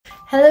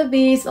Hello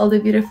bees, all the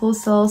beautiful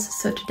souls.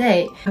 So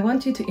today I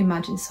want you to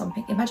imagine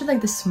something. Imagine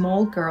like the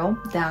small girl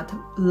that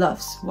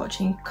loves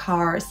watching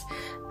cars,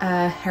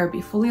 Herbie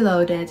fully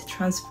loaded,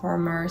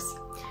 Transformers,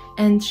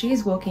 and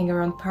she's walking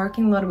around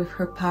parking lot with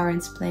her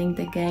parents playing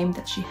the game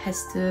that she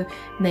has to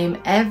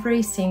name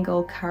every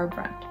single car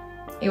brand.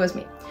 It was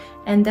me.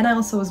 And then I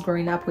also was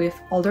growing up with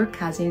older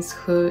cousins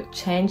who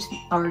changed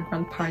our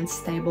grandparents'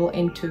 stable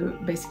into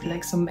basically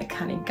like some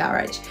mechanic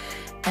garage.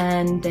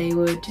 And they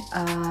would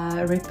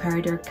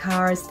repair their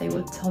cars. They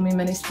would tell me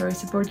many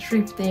stories about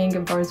drifting,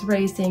 about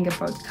racing,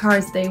 about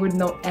cars. They would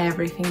know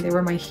everything. They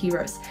were my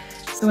heroes.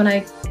 So when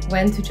I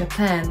went to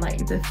Japan,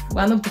 like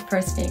one of the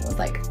first things was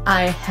like,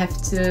 I have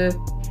to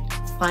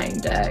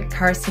find the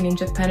car scene in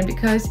Japan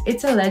because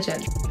it's a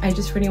legend. I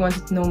just really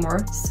wanted to know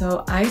more.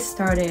 So I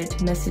started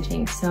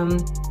messaging some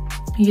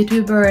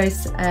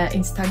YouTubers,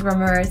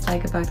 Instagrammers,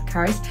 like about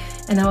cars,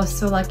 and I was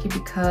so lucky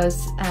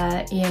because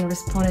Ian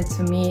responded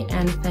to me,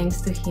 and thanks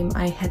to him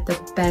I had the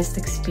best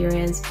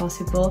experience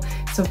possible.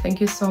 So thank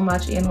you so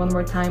much, Ian, one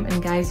more time.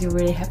 And guys, you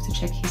really have to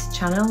check his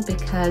channel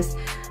because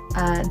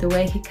the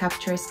way he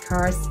captures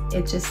cars,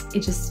 it's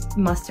just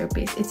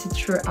masterpiece. It's a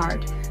true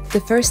art. The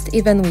first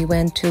event we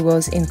went to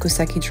was in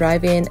Kusaki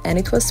Drive-In, and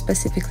it was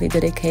specifically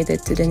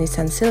dedicated to the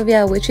Nissan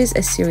Silvia, which is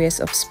a series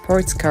of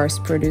sports cars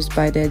produced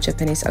by the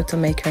Japanese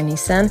automaker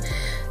Nissan.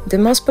 The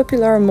most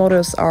popular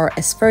models are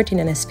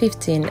S13 and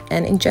S15,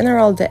 and in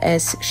general the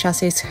S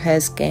chassis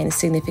has gained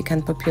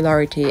significant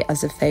popularity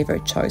as a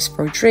favorite choice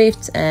for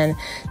drift and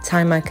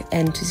tarmac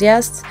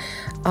enthusiasts.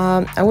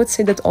 I would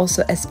say that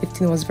also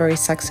S15 was very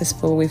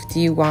successful with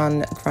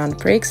D1 Grand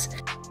Prix.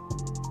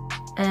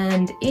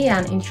 And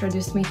Ian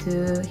introduced me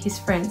to his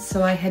friends,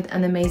 so I had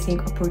an amazing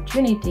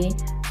opportunity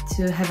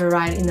to have a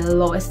ride in the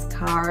lowest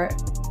car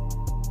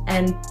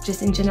and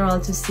just in general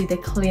to see the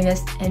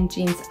cleanest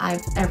engines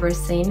I've ever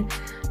seen.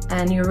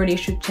 And you really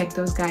should check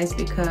those guys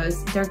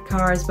because their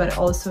cars, but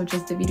also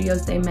just the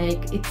videos they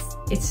make,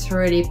 it's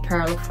really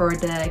pearl for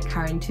the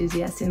car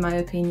enthusiasts, in my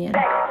opinion.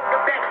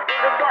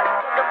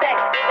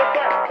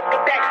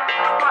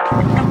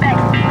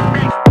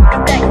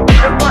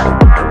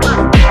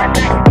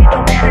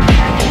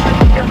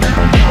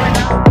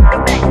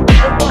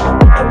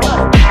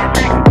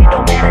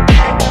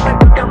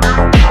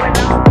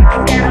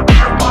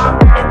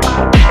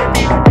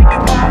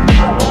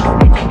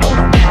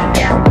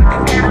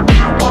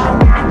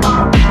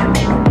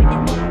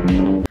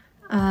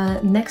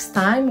 Next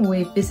time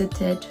we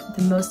visited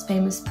the most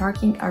famous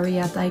parking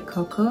area,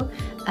 Daikoko,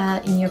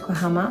 in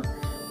Yokohama,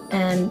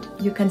 and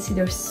you can see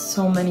there's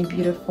so many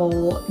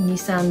beautiful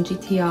Nissan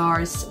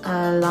GTRs,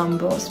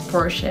 Lambos,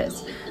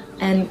 Porsches,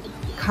 and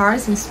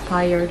cars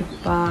inspired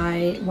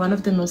by one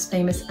of the most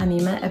famous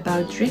anime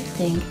about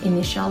drifting,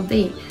 Initial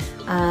D,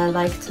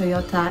 like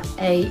Toyota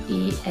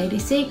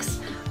AE86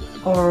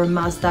 or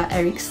Mazda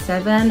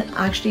RX7.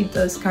 Actually,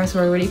 those cars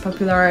were really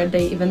popular.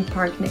 They even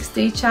parked next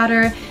to each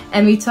other,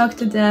 and we talked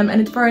to them,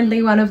 and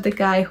apparently one of the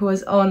guy who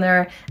was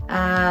owner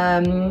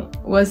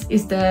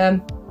is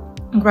the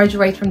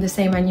graduate from the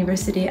same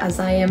university as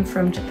I am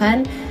from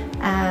Japan.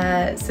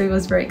 So it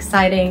was very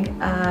exciting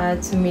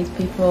to meet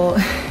people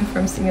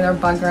from similar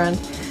background,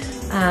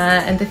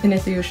 and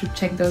definitely you should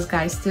check those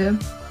guys too.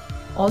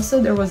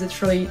 Also, there was a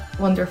truly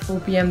wonderful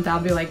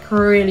BMW, like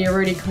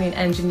really clean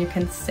engine. You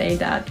can say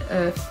that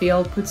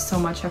Phil put so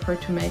much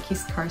effort to make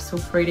his car so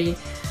pretty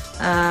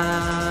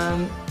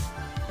and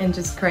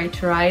just great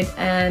to ride.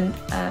 And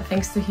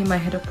thanks to him I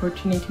had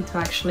opportunity to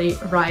actually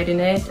ride in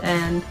it.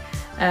 And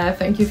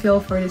thank you, Phil,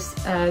 for this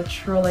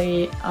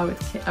truly, I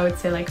would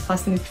say, like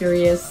Fast and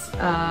Furious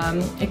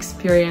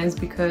experience,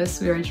 because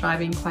we were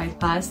driving quite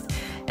fast.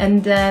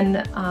 And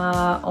then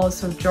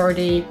also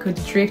Jordi could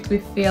drift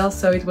with Phil,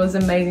 so it was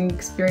an amazing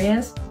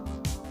experience.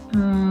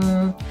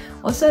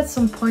 Also at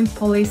some point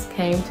police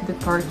came to the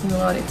parking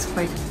lot. It's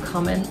quite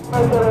common.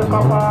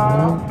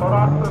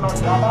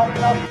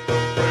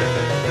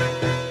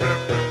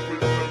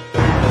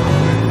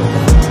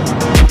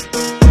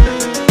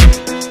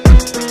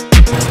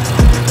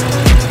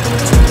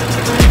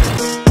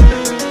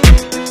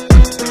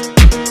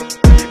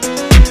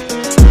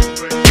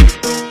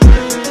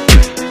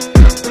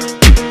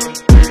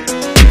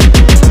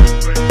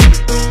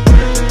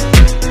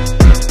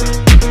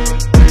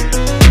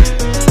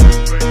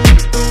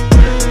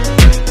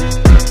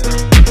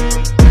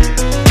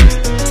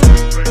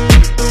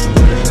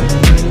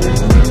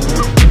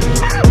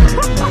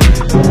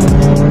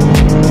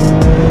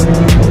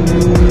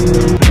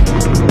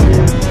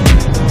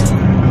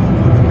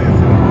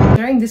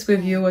 This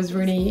review was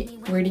really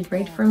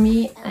great for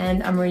me,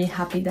 and I'm really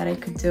happy that I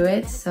could do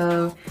it.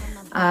 So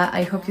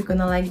I hope you're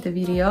gonna like the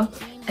video.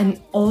 And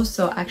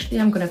also, actually,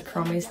 I'm gonna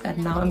promise that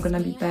now I'm gonna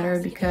be better,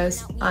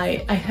 because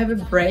I have a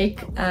break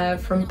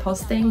from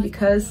posting,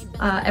 because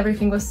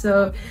everything was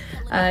so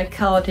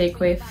chaotic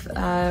with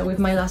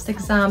my last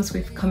exams,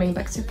 with coming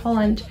back to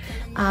Poland.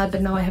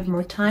 But now I have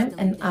more time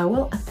and I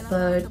will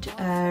upload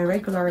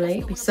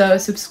regularly. So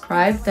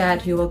subscribe,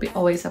 that you will be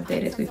always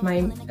updated with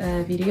my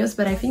videos.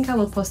 But I think I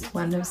will post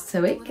once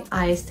a week.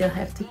 I still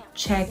have to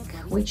check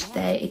which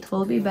day it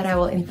will be, but I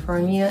will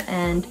inform you.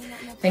 And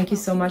thank you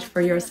so much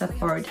for your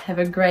support. Have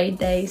a great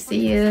day.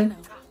 See you.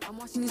 I'm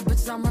watching these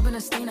bitches, I'm rubbing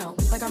a stain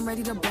out. Like I'm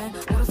ready to bend.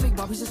 All the fake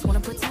Barbies just wanna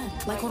pretend.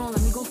 Like, hold on,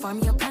 let me go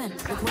find me a pen.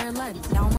 Look where it led. Now I'm